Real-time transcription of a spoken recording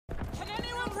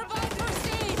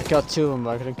killed 2 of them,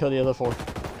 but I couldn't kill the other 4. Who's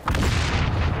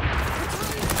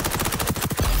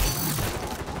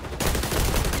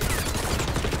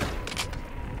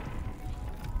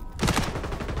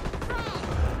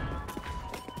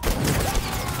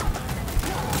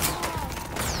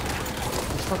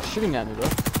fucking shooting at me, bro?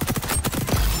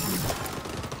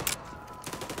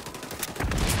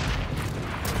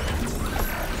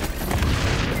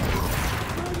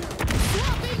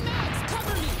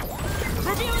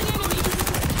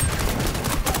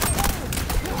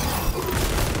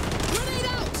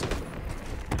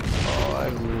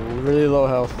 Really low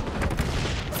health.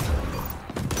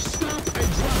 Stop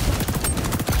and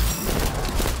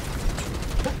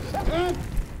drop. Help!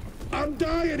 I'm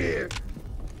dying here.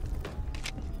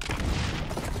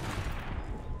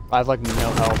 I have like no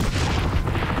health.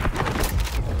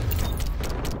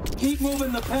 Keep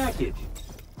moving the package.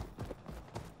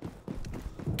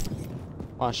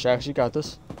 Come on, Shax, you got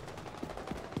this.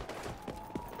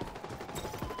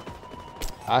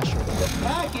 I sure do. The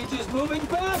package is moving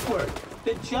backward.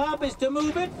 The job is to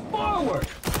move it forward.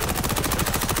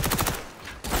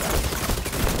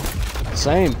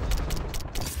 Same.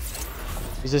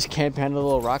 He's just camping behind the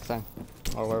little rock thing,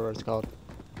 or whatever it's called.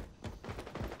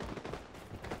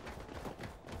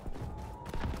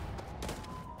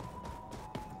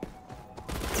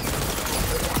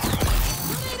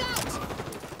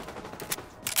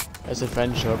 As if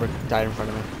Ben Shover died in front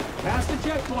of me. Past the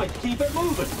checkpoint. Keep it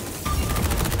moving.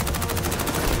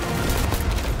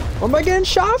 Where am I getting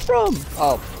shot from?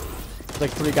 Oh, there's like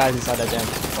 3 guys inside that damn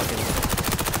fucking.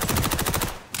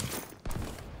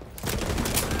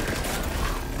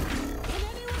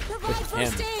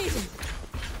 It's him.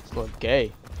 It's a little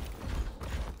gay.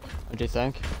 What do you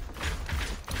think?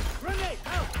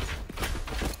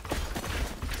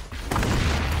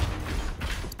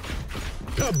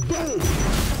 Kaboom!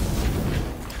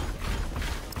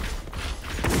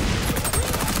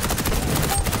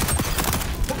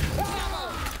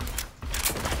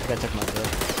 I took my throat.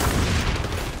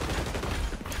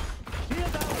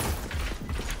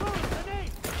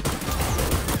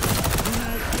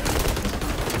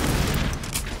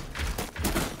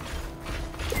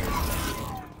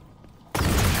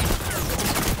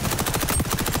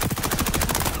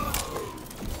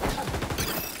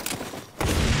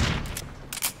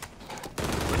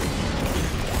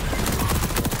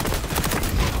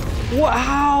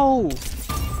 Wow!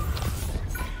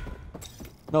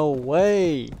 No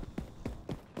way!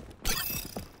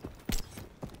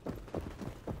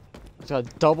 Got a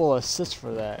double assist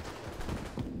for that.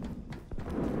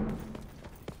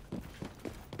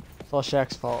 It's all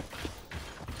Shaq's fault.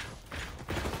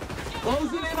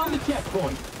 Closing in on the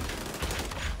checkpoint.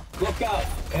 Look out.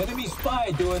 Enemy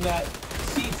spy doing that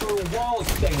see-through walls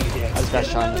thing again. I just got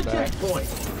shot in the back. Checkpoint.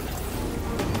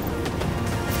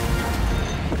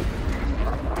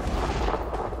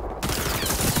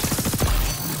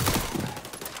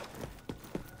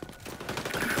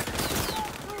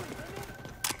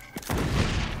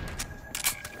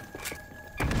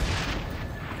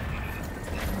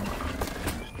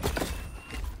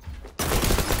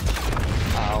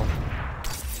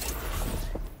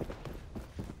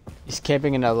 He's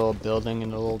camping in that little building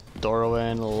in the little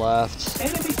doorway on the left.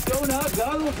 Enemy sonar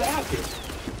goggles active.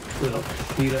 Little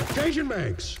cheetah. Asian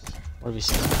Manx. What have you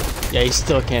seen? Yeah, he's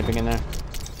still camping in there.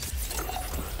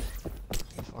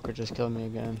 Fucker just killed me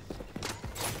again.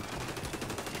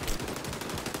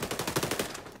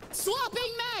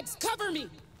 Swapping mags, cover me.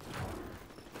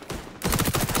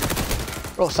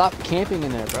 Bro, stop camping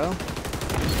in there, bro.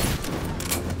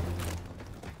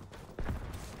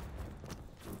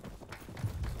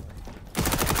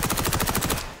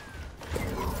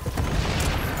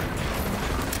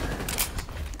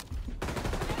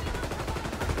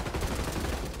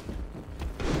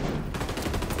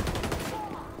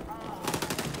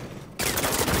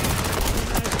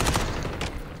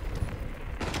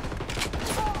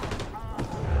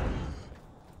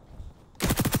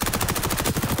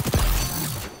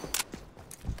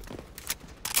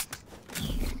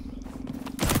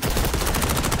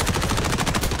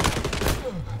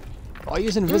 Oh,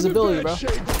 use invisibility, bro.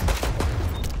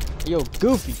 Yo,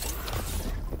 Goofy.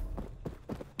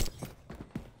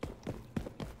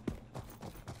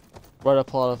 Why'd I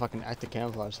pull out a fucking active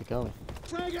camouflage to kill me?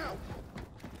 Frag out.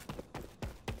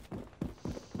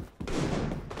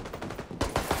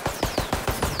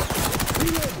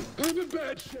 I'm in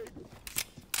bad shape.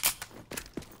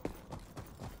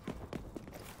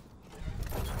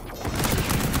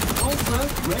 All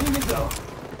set, ready to go.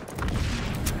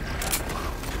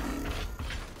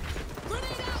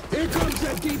 Here comes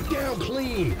that deep down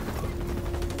clean.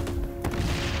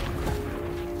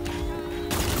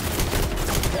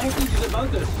 package is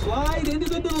about to slide into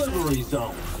the delivery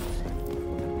zone.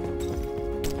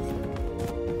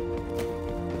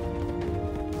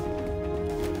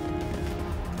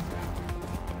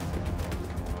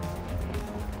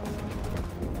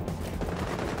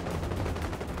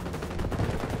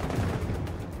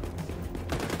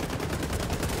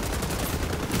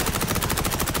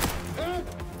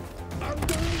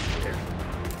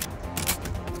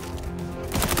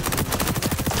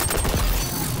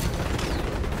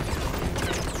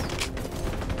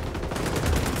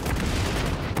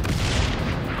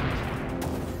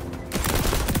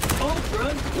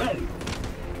 Ready.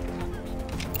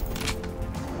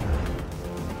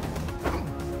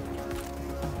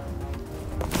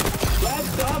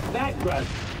 Blast off that grunt.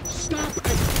 Stop it.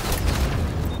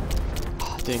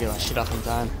 Oh, didn't get my shit off in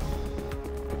time.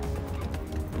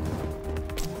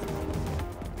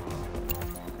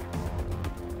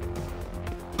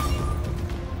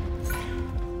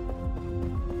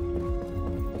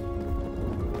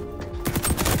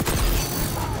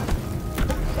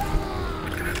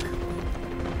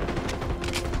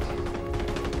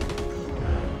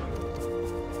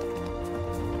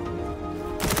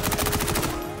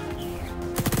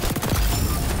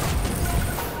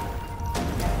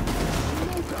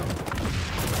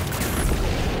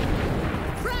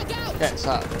 Okay,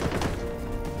 stop.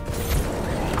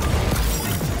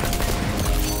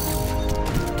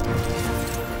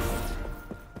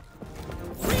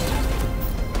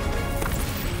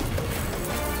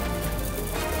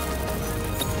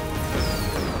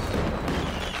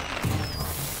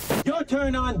 Your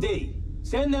turn on D.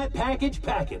 Send that package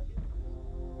packing.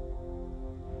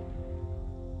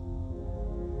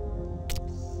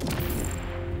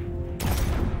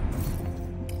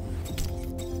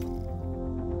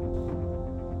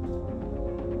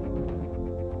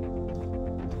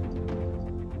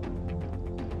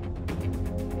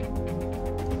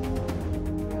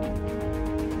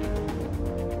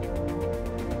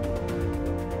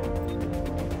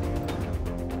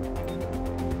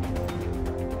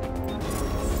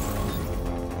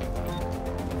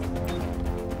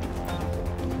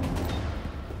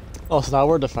 Oh, so now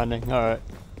we're defending. Alright.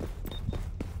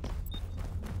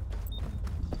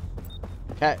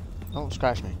 Okay. Don't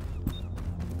scratch me.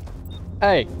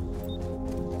 Hey!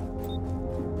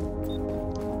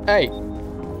 Hey!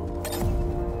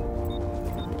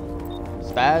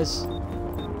 Spaz?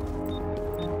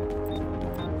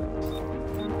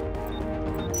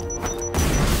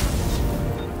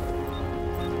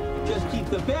 Just keep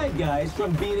the bad guys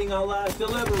from beating our last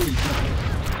delivery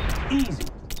time. Easy.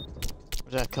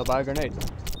 Was that killed by a grenade?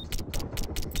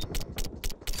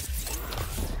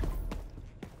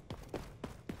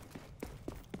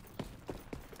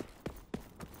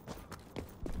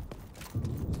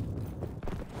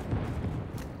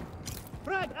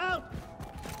 Frag out!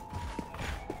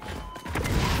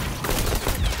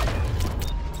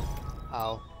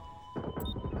 Ow.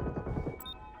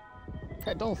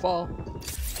 Okay, don't fall.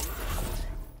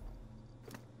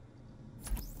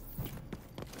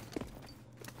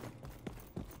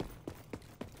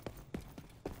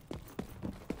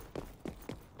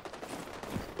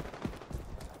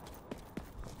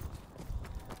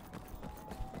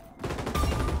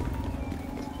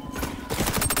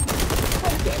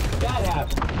 That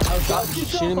happened. Now dust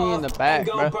yourself Shooting me off in the back, and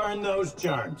go bro. burn those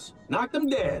germs. Knock them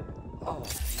dead. Oh,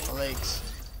 my legs.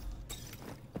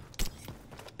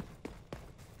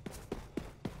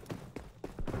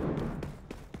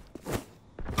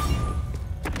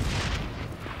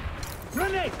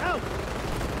 Grenade out!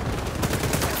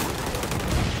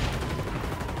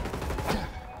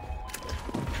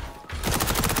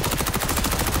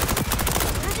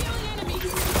 Revealing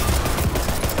enemies.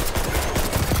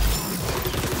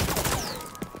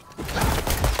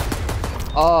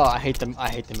 Oh, I hate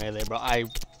the melee, bro. I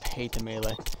hate the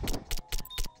melee.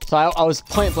 So I was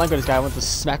point blank with this guy. I went to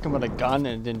smack him with a gun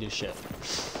and it didn't do shit.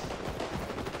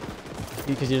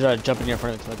 Because he tried to jump in here in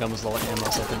front of me, the gun was low ammo,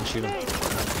 so I couldn't shoot him.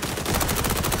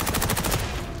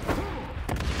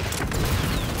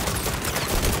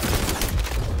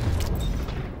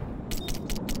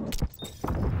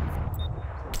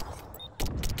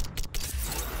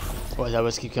 What, is that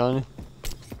whiskey killing you?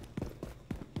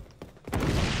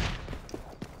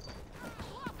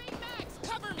 Popping mags,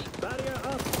 cover me. Barrier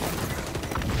up.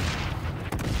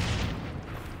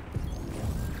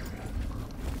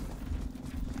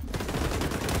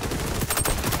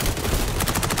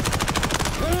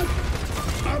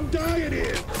 I'm dying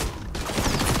here.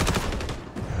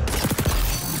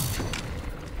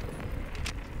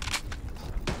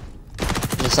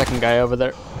 There's a second guy over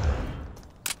there.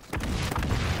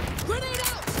 Grenade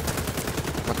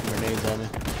out. fucking grenades at me.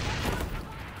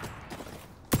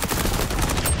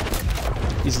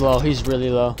 He's low. He's really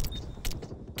low.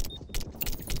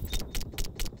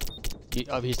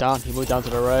 He's down. He moved down to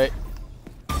the right.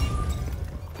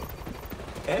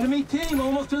 Enemy team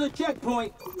almost to the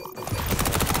checkpoint.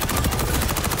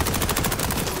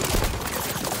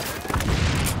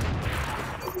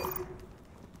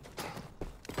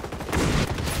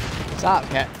 Stop,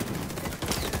 cat.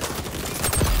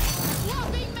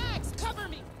 Swapping mags. Cover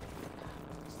me.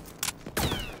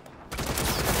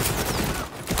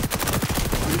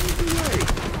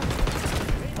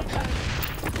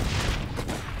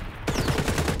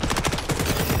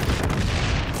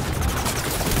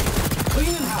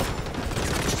 Cleaning house.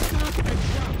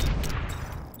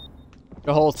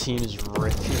 The whole team is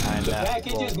ripped behind The that.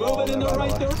 package is wall moving in the there, by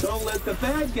right way. direction. Don't let the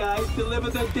bad guys deliver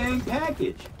the dang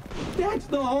package. That's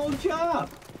the whole job.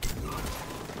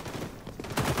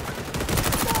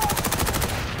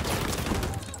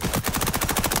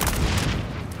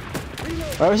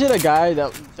 I ever see the guy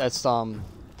that's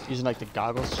using like the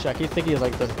goggles check? I think he's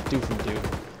like the dude from Dune.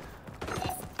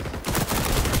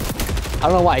 I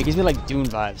don't know why. He gives me like Dune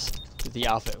vibes with the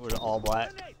outfit with all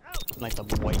black, and, like the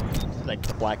white, like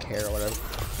the black hair or whatever.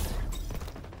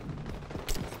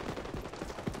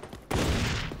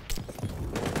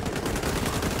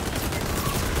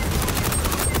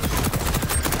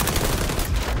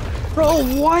 Bro,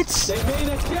 what? They made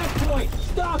a checkpoint.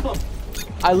 Stop them.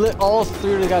 I lit all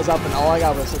 3 of the guys up and all I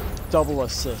got was a double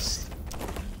assist.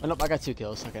 Oh, nope, I got 2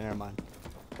 kills. Okay, never mind.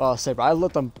 Well, I'll say, bro, I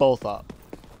lit them both up.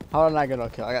 How did I get a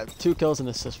kill? I got 2 kills and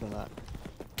assist from that.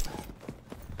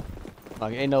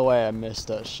 Like, ain't no way I missed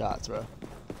those shots, bro.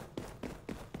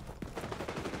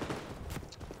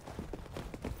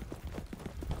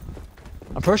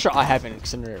 I'm pretty sure I have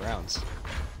incendiary rounds.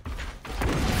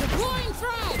 Deploying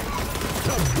frag.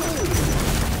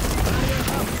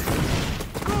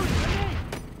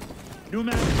 New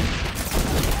man.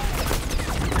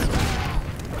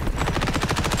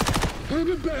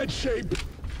 I'm in bad shape.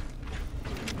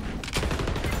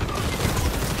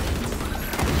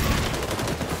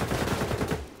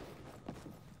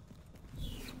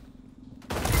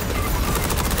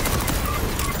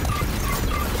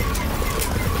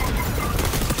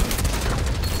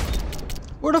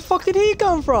 Where the fuck did he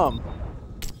come from?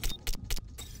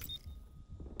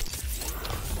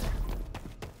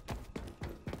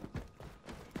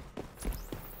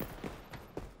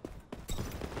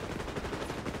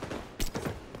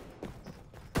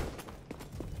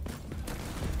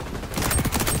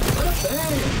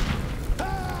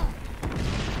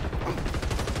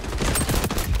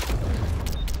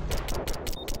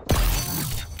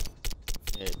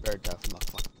 Yeah, you better die from my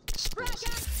fucking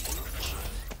explosive.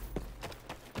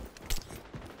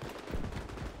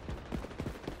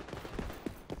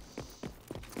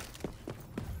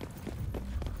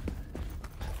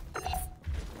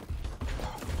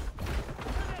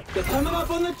 They're coming up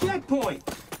on the checkpoint.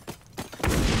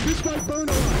 This might burn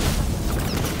a lot.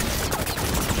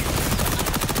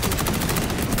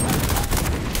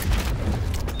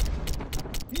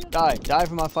 Die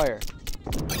from my fire.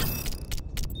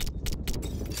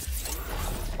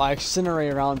 My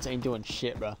incinerator rounds ain't doing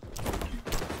shit, bro.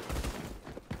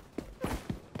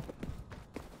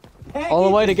 All the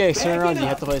way to get incinerator rounds, you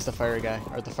have to play as the fire guy,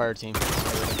 or the fire team.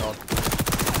 Whatever it's called.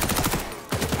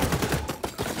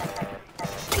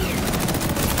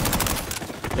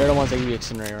 They're the ones that give you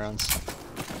incinerator rounds.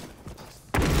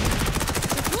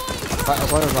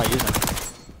 As long as I'm not using them.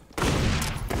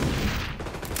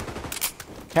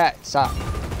 Cat, stop.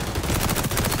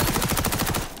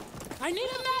 I need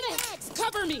a medic.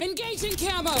 Cover me. Engaging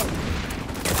camo.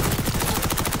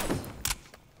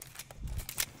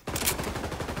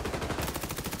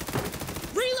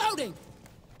 Reloading.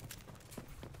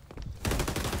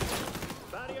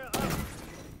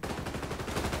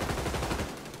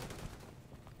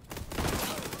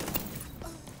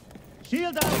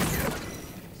 Shield out.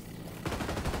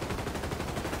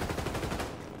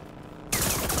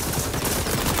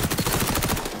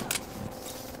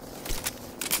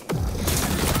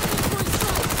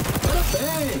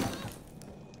 Bang!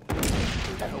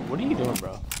 What are you doing,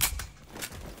 bro?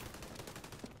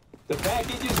 The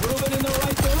package is moving in the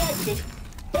right direction.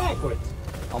 Backwards.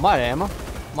 I'm out of ammo.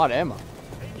 I'm out of ammo.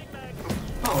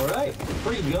 All right.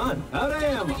 Free gun. Out of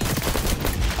ammo.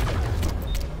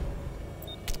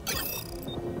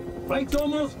 Fight's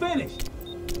almost finished.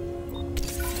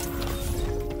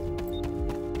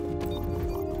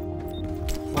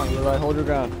 Come on, Eli, hold your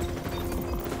ground.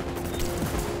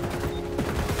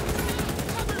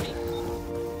 Cover me.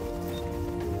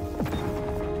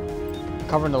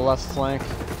 Covering the left flank.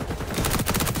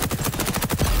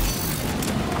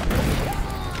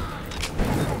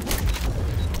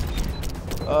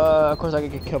 Of course I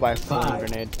could get killed by a flaming 5,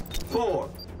 grenade. 4,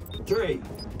 3,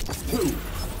 2,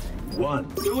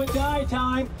 1. Do or die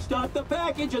time. Stop the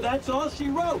package, or that's all she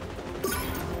wrote.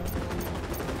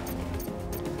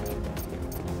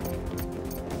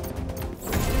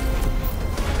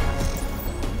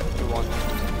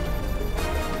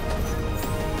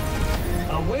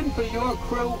 A win for your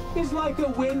crew is like a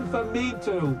win for me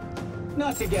too.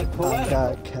 Not to get I poetic.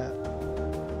 got cat.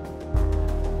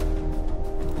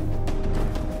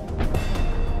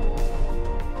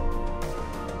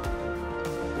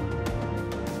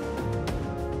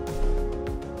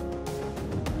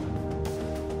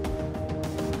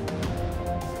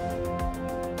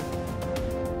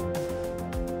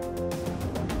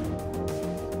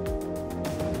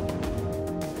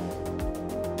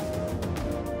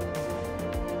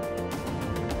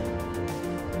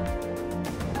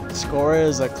 Score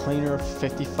is a cleaner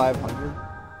 5,500.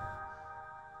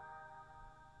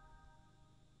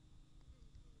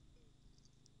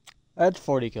 I had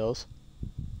 40 kills.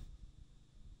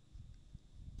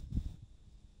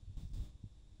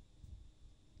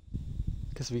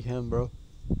 Cause we him, bro.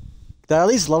 Did I at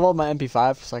least level up my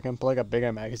MP5 so I can put like a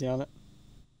bigger magazine on it?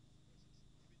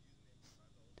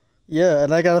 Yeah,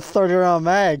 and I got a 30-round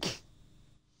mag.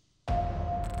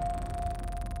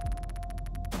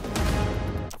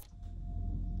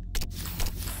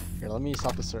 Here, let me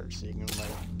stop the search so you can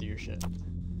like do your shit.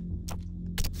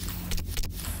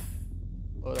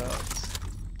 What else?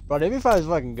 Bro, the MP5 is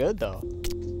fucking good though.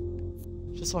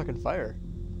 Just so I can fire.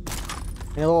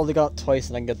 And I'll only got twice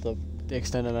and I can get the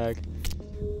extended mag.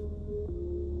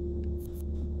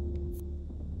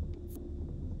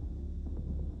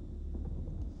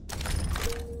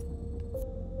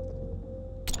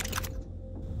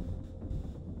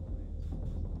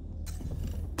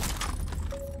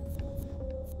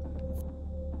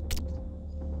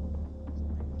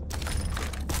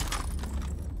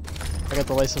 I got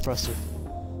the light suppressor.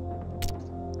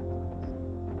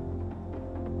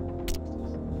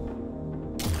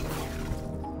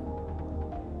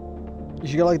 You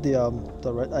should get like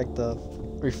the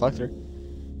reflector.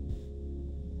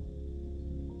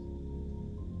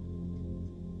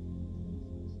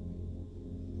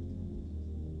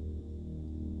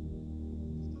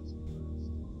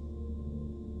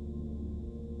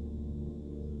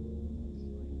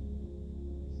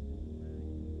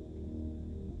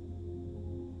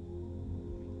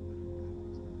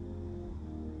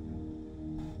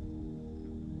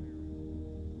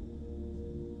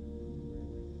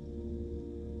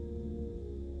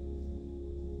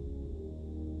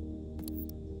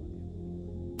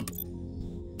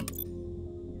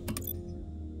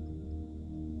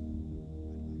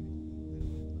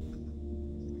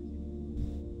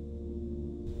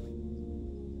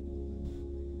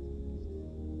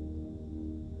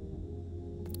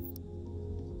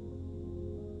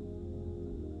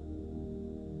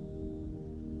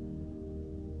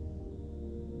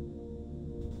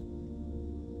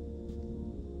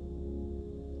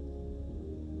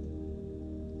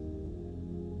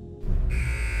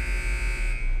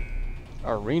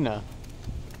 Arena.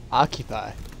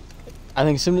 Occupy. I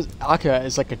think as soon as Occupy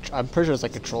is like I'm pretty sure it's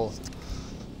like a troll.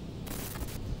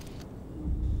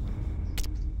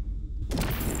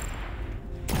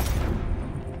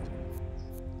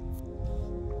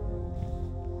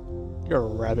 You're a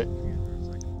rabbit.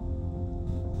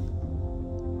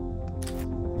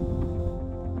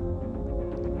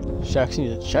 Shax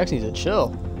needs to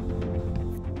chill.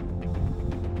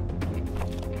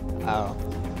 I don't know.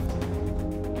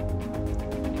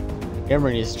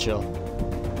 Gamer needs to chill.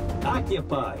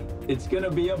 Occupy. It's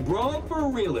gonna be a brawl for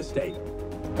real estate.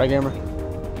 Right, Gamer?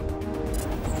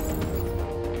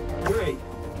 3,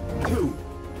 2,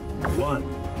 1.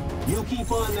 You keep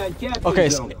on that capture Okay,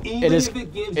 zone, so even if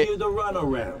it gives you the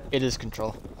runaround. It is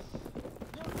control.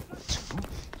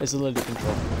 It's literally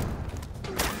control.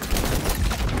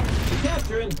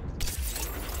 Capturing.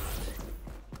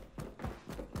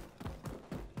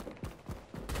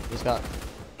 He's got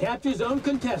Capture zone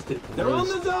contested. They're on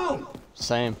the zone.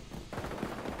 same.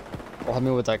 Or help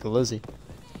me with like Lizzie.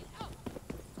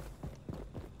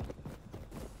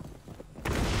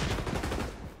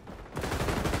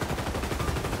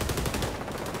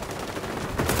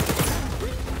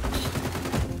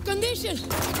 Condition.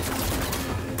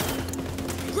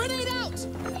 Grenade out.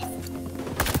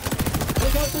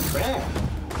 Look out the back.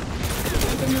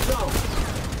 Get in your zone.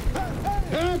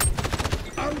 Help!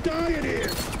 I'm dying here.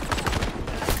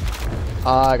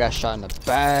 Ah, I got shot in the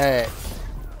back.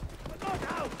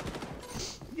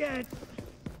 Yes.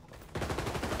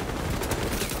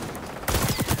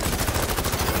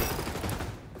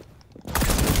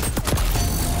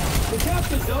 The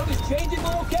capture changing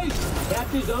location.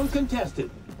 Capture zone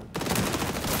contested.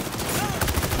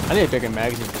 I need a bigger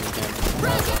magazine for this game.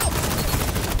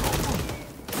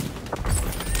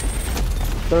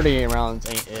 38 rounds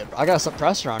ain't it. I got a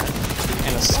suppressor on it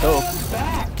and a scope.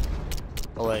 Back.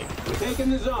 But like, We're taking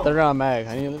the zone. 30 round mag.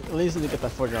 I need at least need to get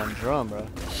that 40 round drum, bro.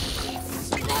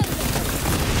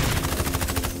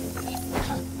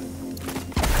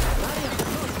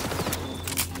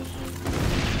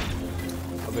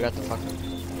 Oh, we got the fucking.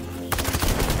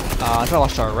 I'm trying to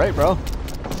watch our right, bro.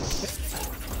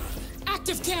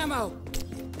 Active camo.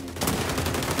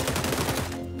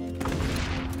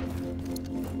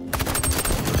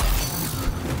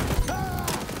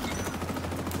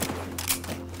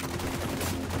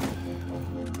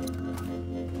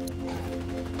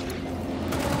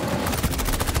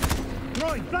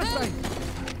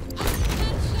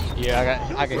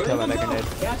 Yeah, I can kill that grenade.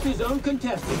 Capture zone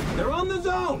contested. They're on the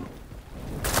zone.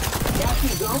 Capture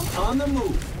zone on the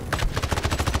move.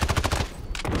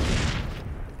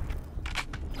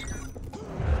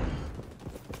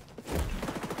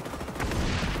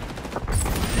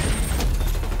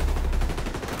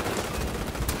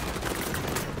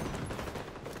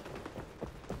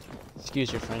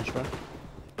 Excuse your French, bro.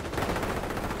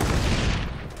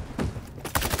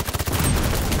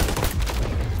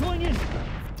 Going in.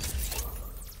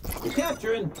 You're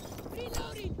capturing.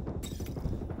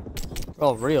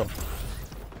 Oh, real.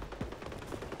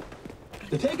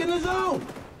 They're taking the zone.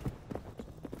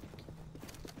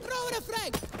 Throw in a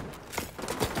frag.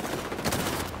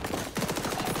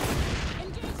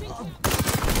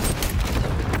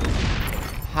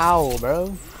 How,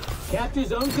 bro? Capture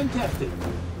zone contested.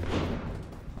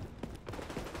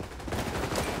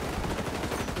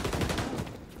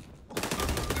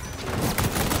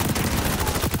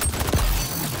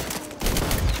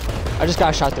 I just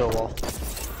got shot through a wall.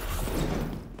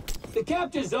 The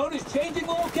capture zone is changing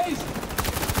location.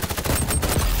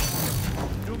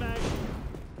 No mag.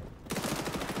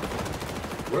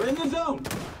 We're in the zone.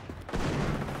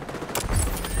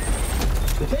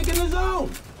 They're taking the zone.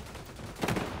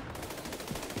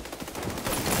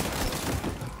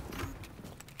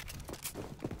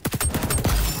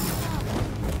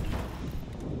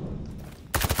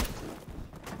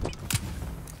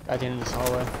 At the end of this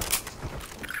hallway.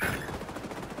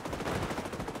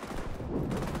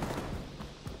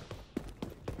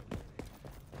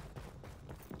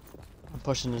 I'm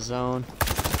pushing the zone.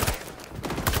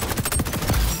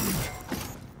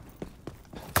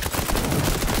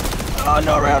 Oh,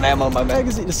 no round ammo in my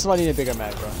magazine. This is why I need a bigger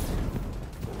mag, bro.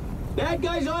 That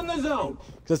guy's on the zone.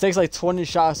 Because it takes like 20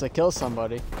 shots to kill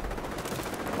somebody.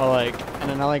 Or like, and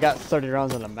then I only got 30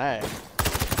 rounds in the mag.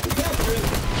 They're capturing.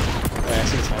 Wait, I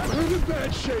see the sniper. I'm in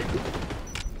bad shape.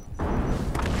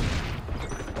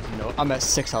 No, I'm at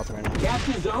 6 health right now.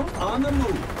 Capture zone on the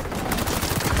move.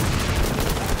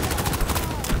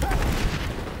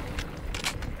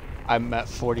 I'm at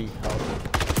 40 health.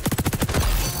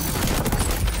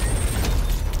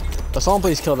 But someone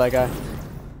please kill that guy.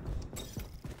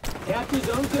 Capture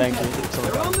zone Thank you. contested.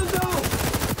 Someone They're got on the zone.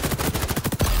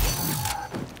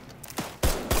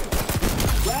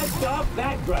 Blast off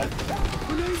that grunt.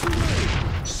 Grenades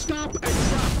away. Stop and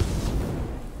drop.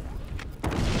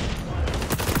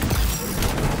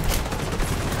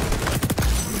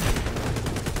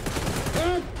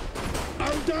 Help!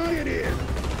 I'm dying here.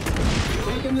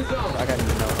 Taking the zone. I got no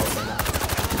health right now.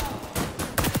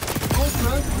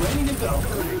 Akrnz ready to go.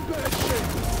 I'm in bad shape.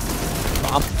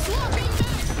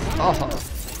 Oh.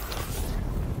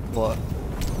 What?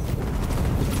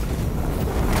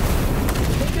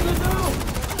 Taking the zone.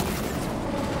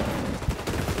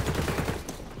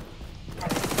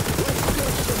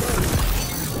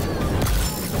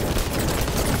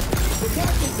 The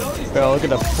capture zone is Bro, look at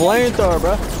the flamethrower,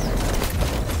 bro.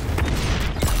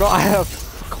 Bro, I have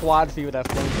quad feet with that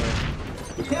flamethrower.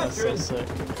 That's so capturing. sick.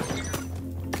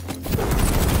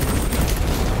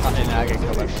 And I get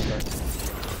killed by flamethrower.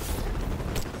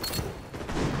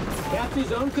 Capture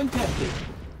zone contested.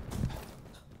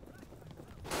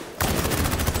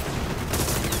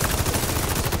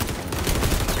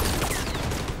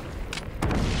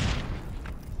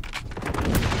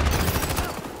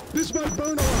 This might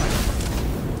burn alive.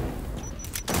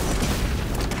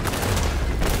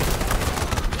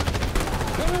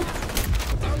 Help!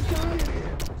 I'm dying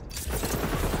here.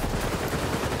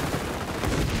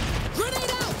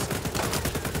 Grenade out.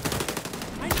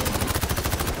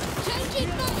 Changing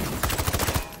mag.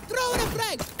 Throw in a frag.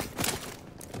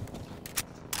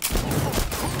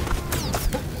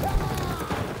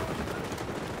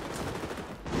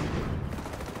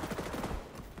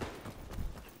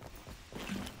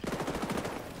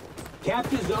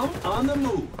 Capture zone on the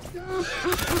move.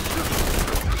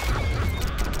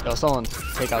 Yo, someone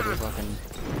take out your fucking.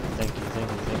 Thank you.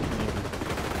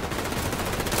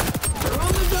 They're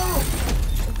on the zone.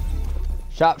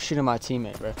 Stop shooting my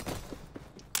teammate, bro.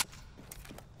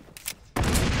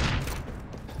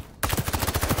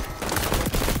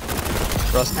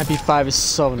 Bro, this MP5 is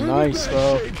so nice,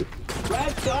 bro.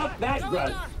 Rats off that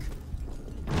grunt.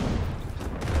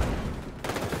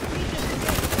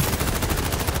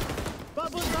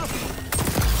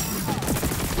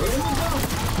 We're in the zone.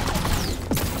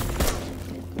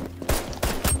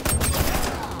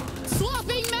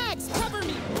 Swapping mags, cover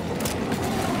me.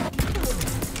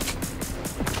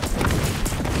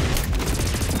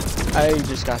 I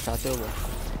just got shot over.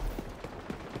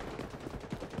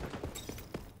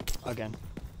 Again.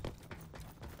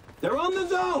 They're on the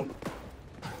zone.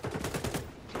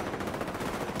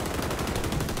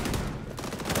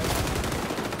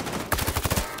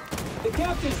 The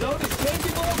capture zone is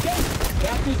changing location.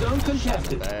 Capture zone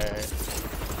contested.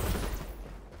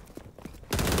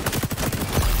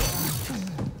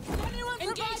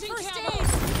 Engaging camo.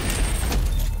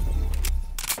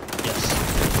 Yes.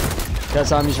 That's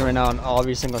what I'm using right now, and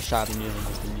every single shot I'm using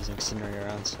has been using scenario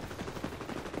rounds.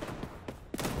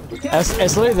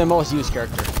 It's literally the most used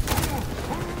character.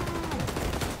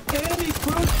 Enemy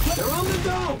crew, they're on the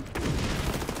zone.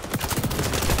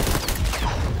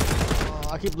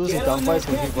 I keep losing gunfights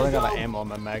because I keep running out of ammo in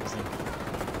my magazine.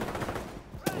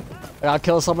 Like, I'll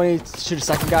kill somebody, shoot a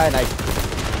second guy, and I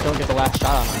don't get the last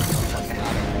shot on him.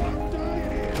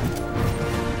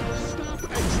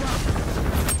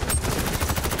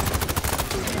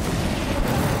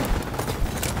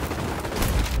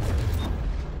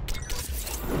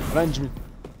 Avenge me.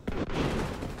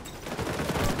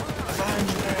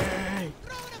 Avenge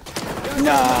me.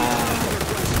 Nah.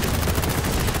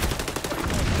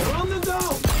 They're on the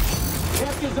zone.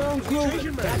 Capture zone's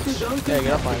moving. Capture zone Hey,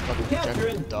 get off my fucking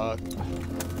capturing. projector, dog.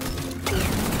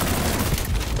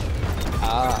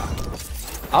 Ah.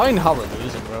 I don't even know how we're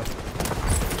losing, bro.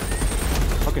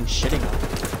 Fucking shitting on it.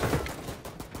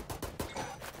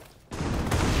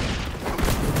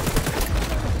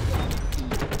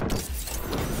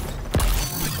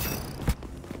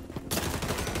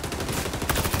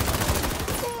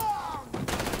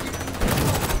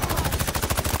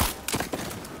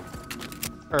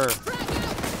 I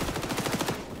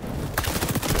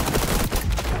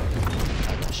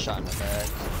got shot in the back.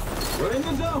 We're in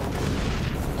the zone.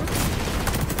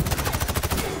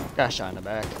 Got shot in the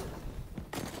back.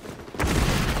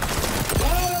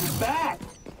 Got him back.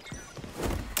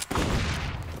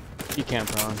 You can't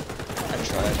prone. I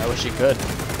tried. I wish you could.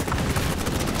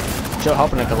 Joe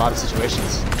helping in a lot of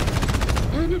situations.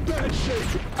 I'm in bad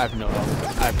shape. I have no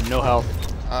health. I have no health.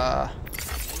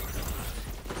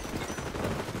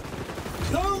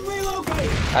 Zone relocate.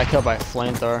 I killed by a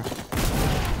flamethrower.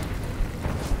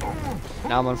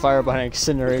 Now I'm on fire by an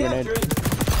incendiary grenade. Capturing.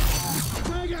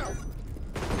 Frag out.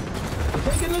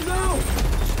 Taking the zone.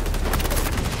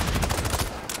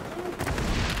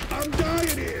 I'm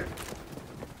dying here.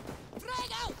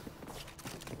 Frag out.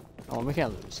 Oh, we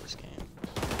can't lose this game.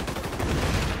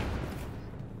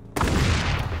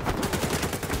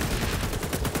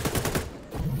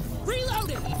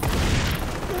 Reloading.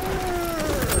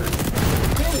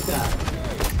 Finish that.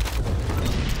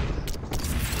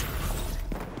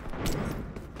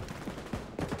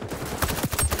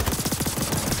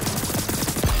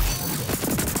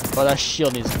 Oh, that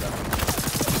shield needs to go.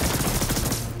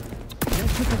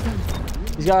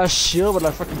 He's got a shield with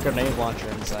a fucking grenade launcher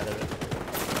inside of it.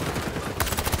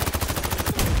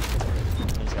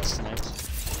 He's got sniped.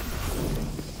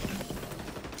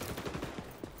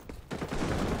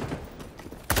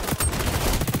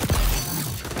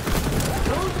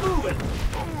 Zone's moving.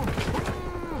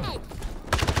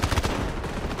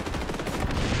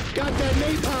 Got that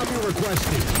napalm you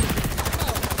requested.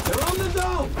 They're on the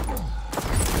zone.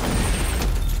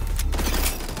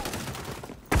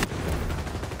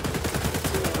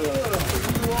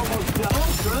 You almost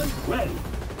done, grunt. Ready.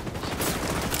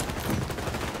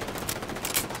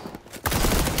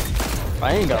 I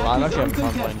ain't gonna lie, I'm actually having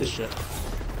fun playing this shit.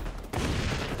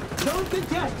 Zone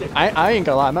contested. I ain't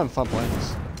gonna lie, I'm having fun playing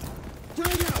this.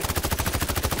 Frag out.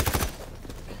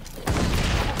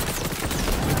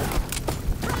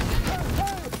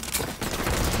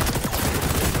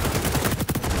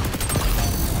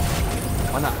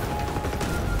 Why not?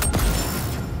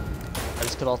 I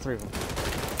just killed all three of them.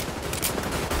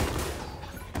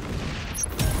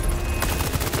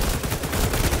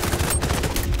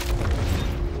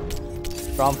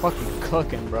 Bro, I'm fucking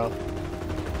cooking, bro.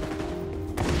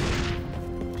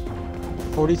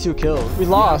 42 kills. We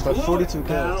lost, but 42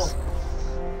 kills.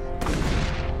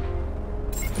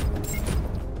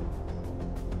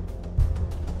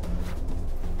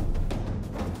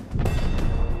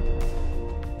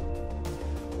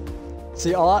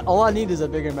 See, all I need is a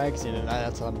bigger magazine, and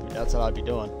that's what I'd be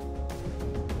doing.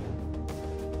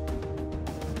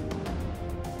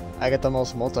 I get the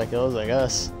most multi-kills, I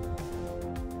guess.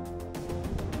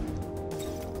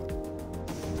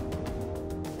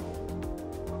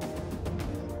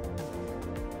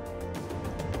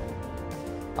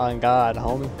 On God,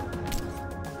 homie.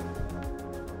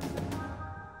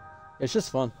 It's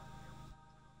just fun.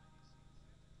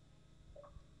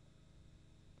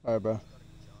 Alright, bro.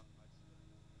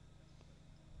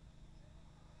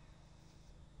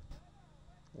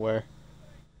 Where?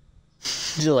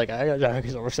 You're like, I gotta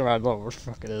get over somewhere. I don't know where the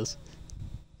fuck it is.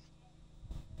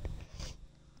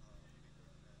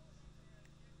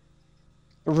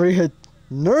 Rehab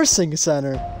Nursing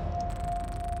Center.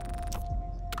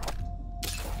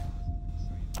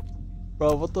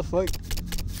 Bro, what the fuck?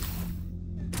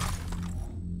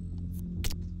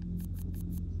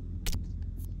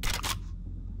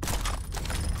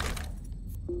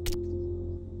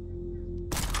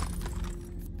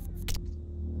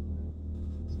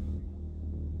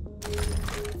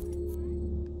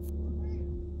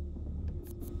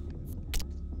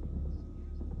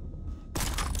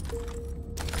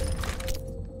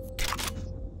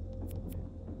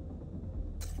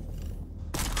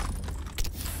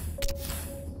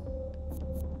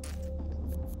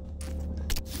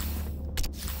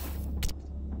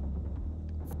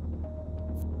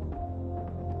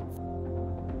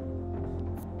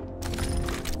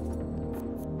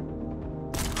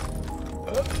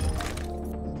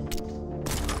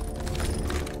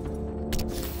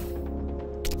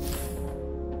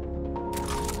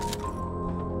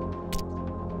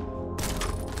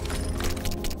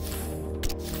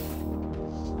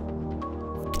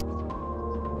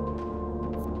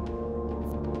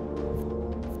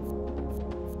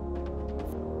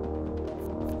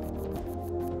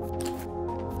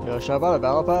 Yo, should I buy a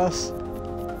battle pass?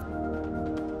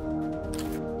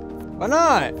 Why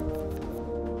not?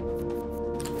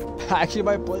 I actually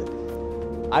might play.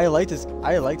 I like this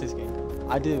game.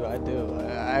 I do. I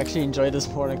actually enjoy this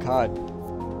more than COD.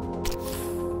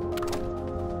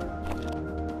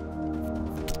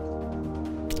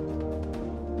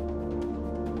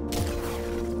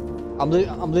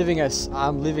 I'm leaving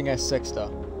at 6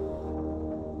 though.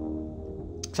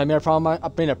 Cause I made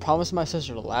a promise to my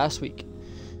sister last week.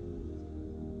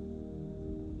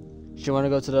 She wanted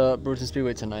to go to the Bruton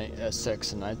Speedway tonight at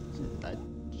 6, and I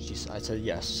said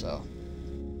yes. So.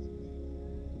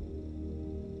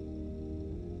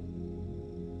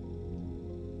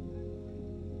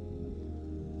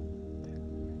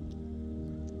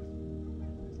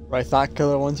 Right, Thought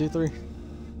Killer 1, 2, 3. Are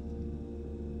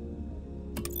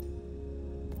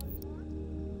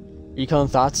you killing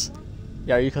thoughts?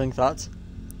 Yeah, are you killing thoughts?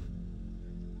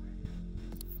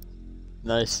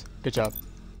 Nice, good job.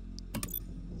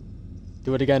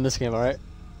 Do it again this game, alright?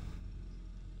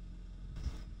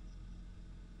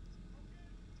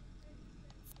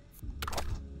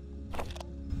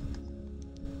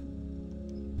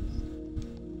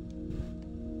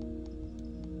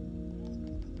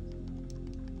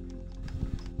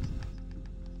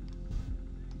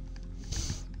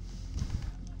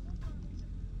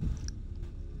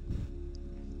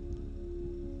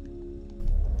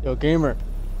 Yo, gamer.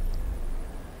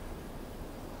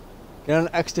 Get on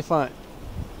XDefiant.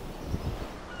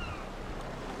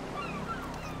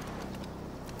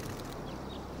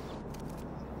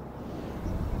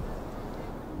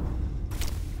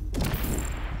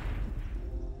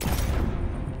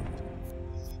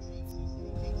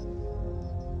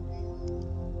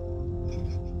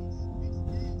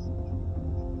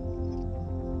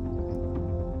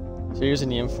 So you're using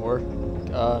the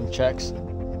M4 checks.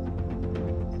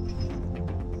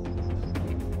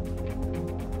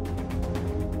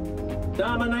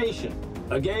 Domination.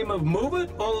 A game of move it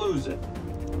or lose it.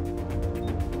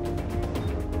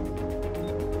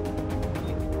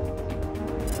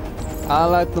 I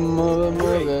like to move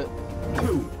it.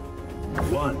 2,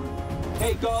 1.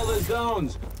 Take all the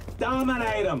zones.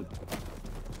 Dominate them.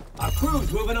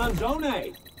 Akrnz moving on zone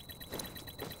A.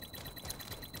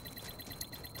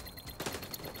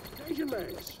 Raise your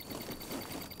legs.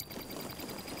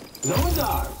 Zone's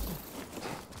ours.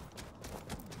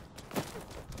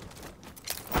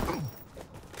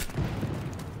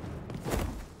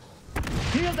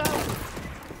 Shield out.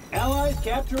 Allies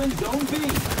capturing zone B.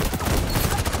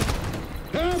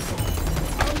 Help!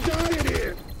 I'm dying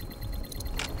here.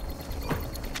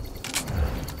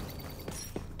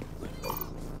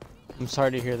 I'm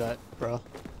sorry to hear that, bro.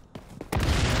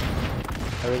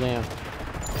 I really am.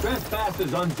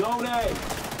 Trespassers on Zone A.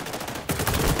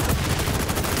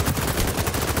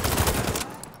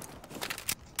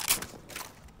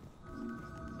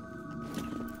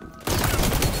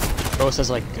 Bro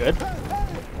says like good.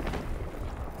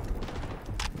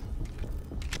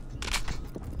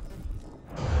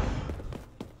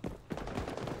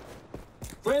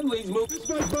 Friendlies move. This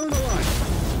might burn a lot.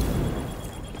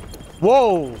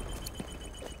 Whoa!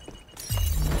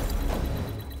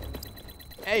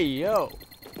 Hey yo!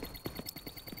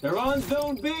 They're on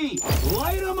Zone B.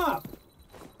 Light them up.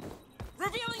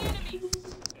 Revealing enemy.